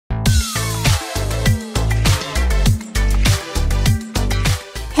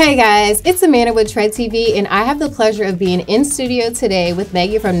Hey guys, it's Amanda with Tread TV, and I have the pleasure of being in studio today with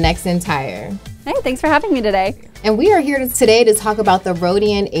Maggie from Nexen Tire. Hey, thanks for having me today. And we are here today to talk about the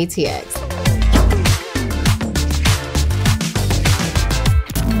Roadian ATX.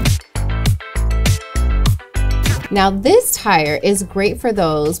 Now this tire is great for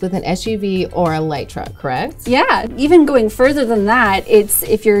those with an SUV or a light truck, correct? Yeah, even going further than that, it's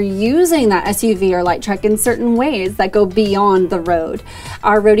if you're using that SUV or light truck in certain ways that go beyond the road.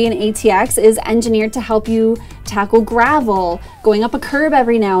 Our Roadian ATX is engineered to help you tackle gravel, going up a curb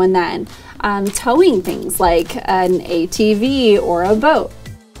every now and then, towing things like an ATV or a boat.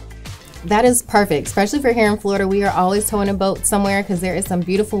 That is perfect, especially for here in Florida. We are always towing a boat somewhere because there is some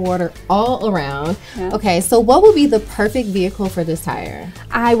beautiful water all around. Yeah. Okay, so what would be the perfect vehicle for this tire?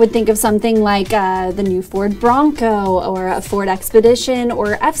 I would think of something like the new Ford Bronco or a Ford Expedition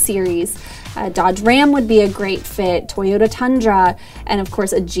or F-Series. Dodge Ram would be a great fit, Toyota Tundra, and of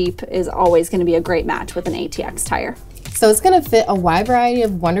course a Jeep is always going to be a great match with an ATX tire. So it's going to fit a wide variety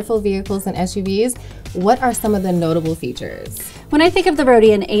of wonderful vehicles and SUVs. What are some of the notable features? When I think of the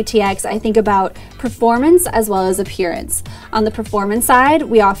Roadian ATX, I think about performance as well as appearance. On the performance side,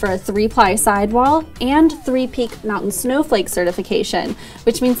 we offer a 3-ply sidewall and 3-peak mountain snowflake certification,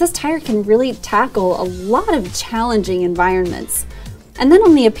 which means this tire can really tackle a lot of challenging environments. And then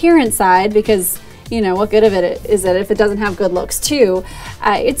on the appearance side, because you know, what good of it is it if it doesn't have good looks too,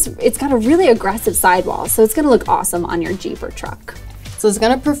 it's got a really aggressive sidewall, so it's gonna look awesome on your Jeep or truck. So it's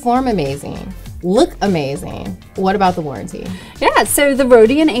gonna perform amazing, look amazing. What about the warranty? Yeah, so the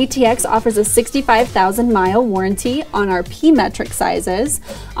Roadian ATX offers a 65,000-mile warranty on our P-metric sizes.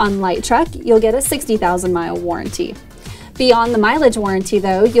 On light truck, you'll get a 60,000-mile warranty. Beyond the mileage warranty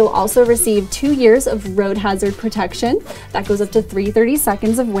though, you'll also receive 2 years of road hazard protection. That goes up to 330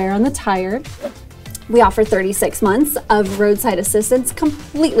 seconds of wear on the tire. We offer 36 months of roadside assistance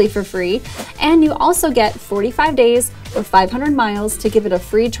completely for free, and you also get 45 days or 500 miles to give it a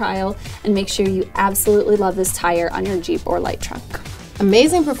free trial and make sure you absolutely love this tire on your Jeep or light truck.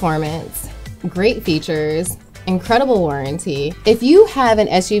 Amazing performance, great features, incredible warranty. If you have an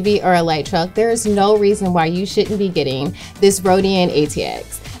SUV or a light truck, there is no reason why you shouldn't be getting this Roadian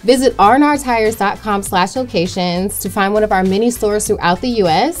ATX. Visit rnrtires.com/locations to find one of our many stores throughout the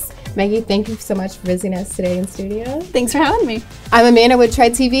U.S. Maggie, thank you so much for visiting us today in studio. Thanks for having me. I'm Amanda with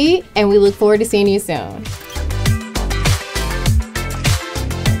Tread TV, and we look forward to seeing you soon.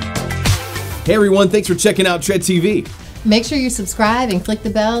 Hey everyone, thanks for checking out Tread TV. Make sure you subscribe and click the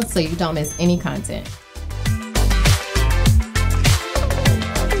bell so you don't miss any content.